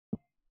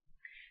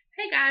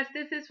Hey guys,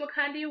 this is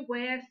Wakandia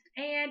West,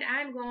 and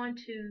I'm going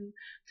to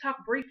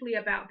talk briefly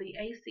about the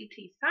ACT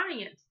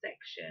Science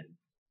section.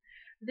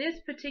 This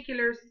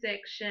particular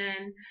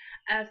section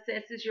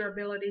assesses your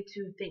ability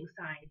to think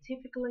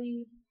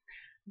scientifically,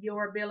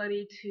 your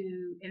ability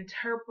to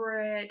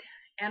interpret,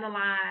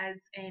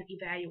 analyze, and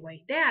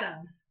evaluate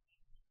data.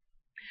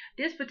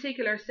 This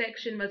particular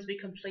section must be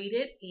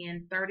completed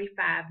in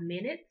 35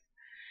 minutes,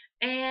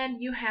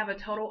 and you have a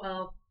total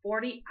of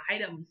 40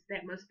 items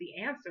that must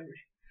be answered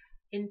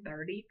in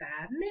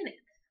 35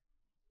 minutes.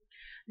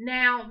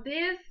 Now,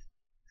 this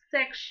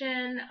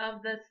section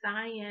of the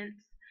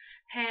science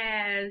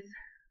has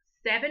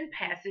 7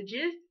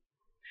 passages.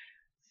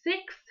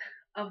 6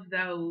 of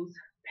those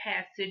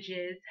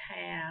passages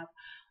have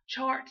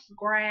charts,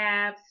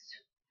 graphs,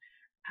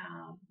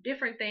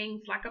 different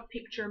things like a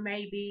picture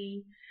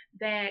maybe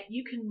that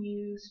you can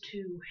use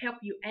to help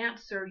you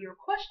answer your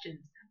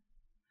questions.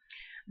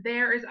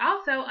 There is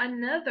also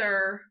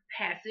another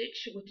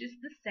passage, which is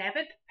the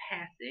 7th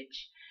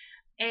passage,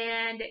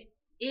 and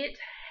it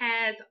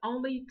has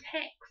only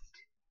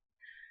text.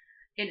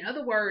 In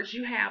other words,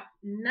 you have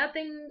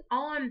nothing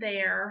on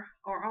there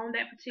or on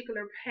that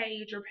particular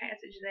page or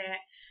passage that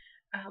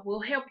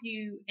will help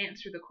you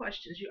answer the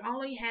questions. You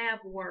only have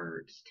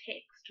words,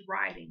 text,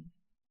 writing.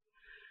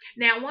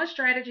 Now, one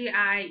strategy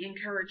I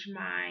encourage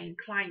my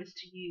clients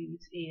to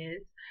use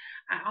is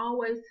I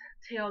always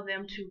tell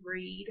them to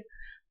read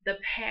the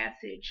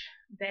passage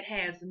that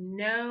has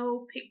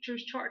no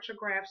pictures, charts, or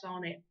graphs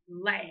on it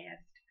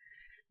last.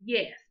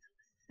 Yes,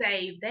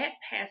 save that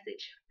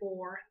passage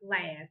for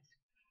last.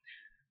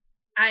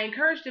 I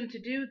encourage them to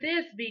do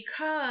this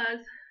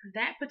because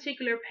that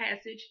particular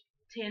passage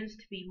tends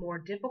to be more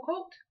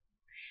difficult,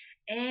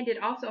 and it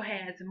also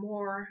has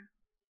more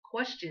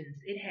questions.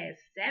 It has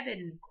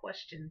 7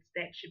 questions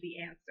that should be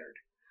answered.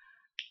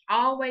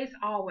 Always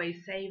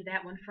save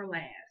that one for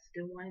last,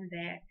 the one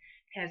that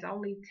has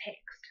only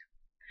text.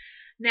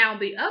 Now,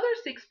 the other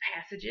 6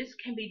 passages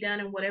can be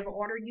done in whatever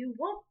order you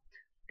want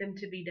them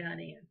to be done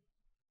in.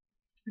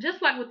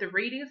 Just like with the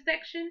reading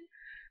section,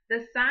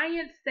 the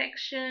science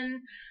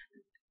section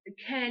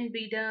can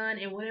be done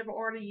in whatever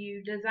order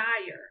you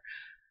desire.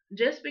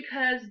 Just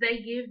because they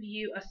give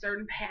you a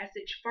certain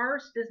passage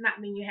first does not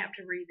mean you have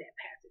to read that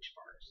passage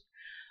first.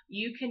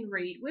 You can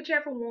read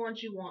whichever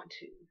ones you want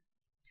to.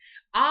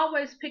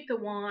 Always pick the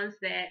ones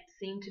that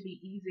seem to be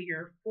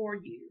easier for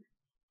you,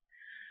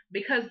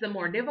 because the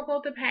more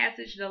difficult the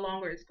passage, the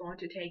longer it's going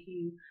to take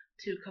you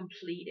to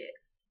complete it.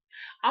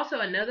 Also,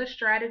 another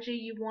strategy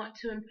you want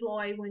to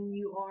employ when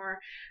you are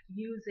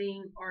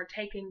using or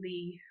taking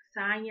the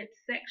science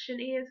section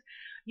is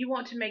you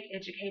want to make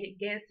educated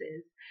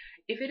guesses.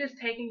 If it is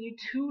taking you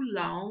too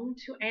long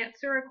to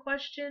answer a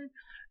question,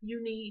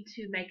 you need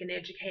to make an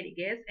educated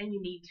guess and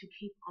you need to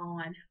keep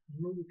on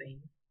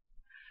moving.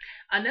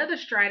 Another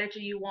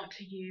strategy you want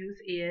to use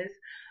is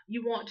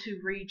you want to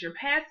read your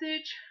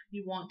passage,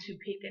 you want to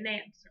pick an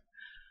answer.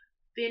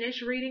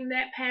 Finish reading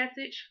that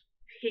passage,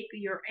 pick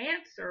your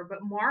answer,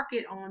 but mark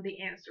it on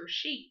the answer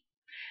sheet.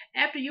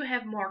 After you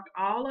have marked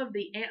all of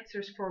the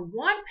answers for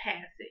one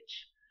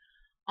passage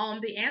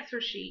on the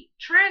answer sheet,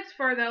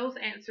 transfer those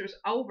answers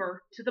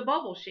over to the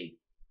bubble sheet.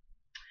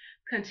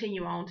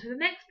 Continue on to the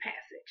next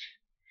passage.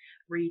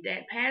 Read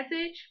that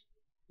passage,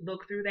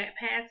 look through that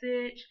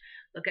passage,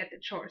 look at the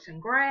charts and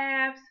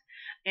graphs,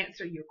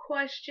 answer your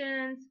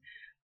questions,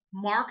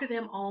 mark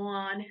them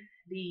on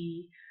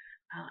the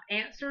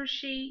answer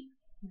sheet.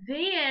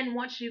 Then,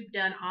 once you've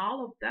done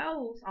all of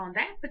those on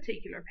that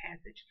particular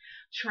passage,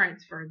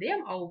 transfer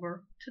them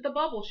over to the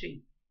bubble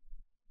sheet.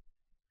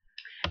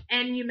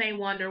 And you may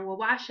wonder, well,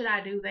 why should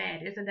I do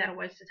that? Isn't that a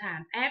waste of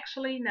time?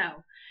 Actually,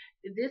 no.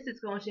 This is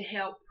going to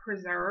help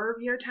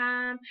preserve your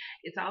time.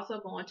 It's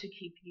also going to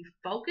keep you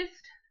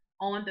focused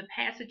on the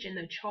passage and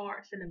the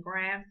charts and the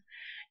graphs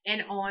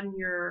and on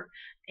your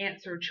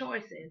answer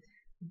choices.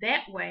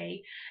 That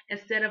way,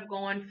 instead of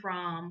going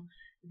from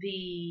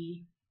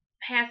the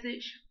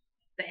passage,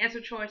 the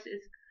answer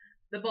choices,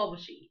 the bubble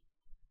sheet,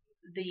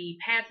 the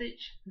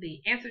passage,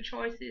 the answer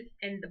choices,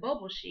 and the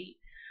bubble sheet,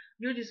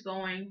 you're just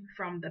going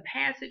from the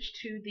passage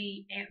to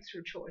the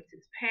answer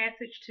choices,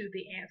 passage to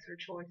the answer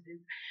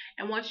choices.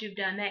 And once you've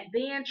done that,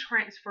 then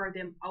transfer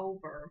them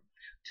over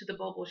to the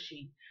bubble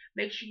sheet.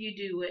 Make sure you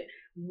do it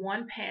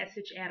one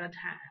passage at a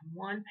time,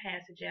 one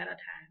passage at a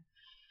time.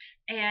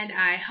 And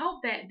I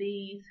hope that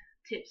these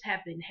tips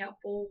have been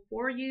helpful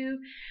for you.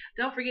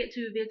 Don't forget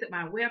to visit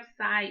my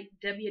website,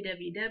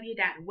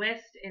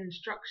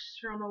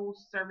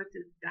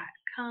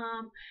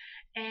 www.westinstructionalservices.com,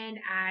 and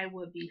I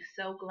would be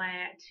so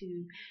glad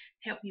to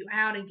help you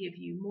out and give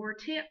you more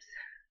tips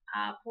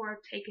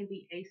for taking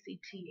the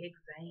ACT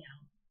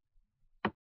exam.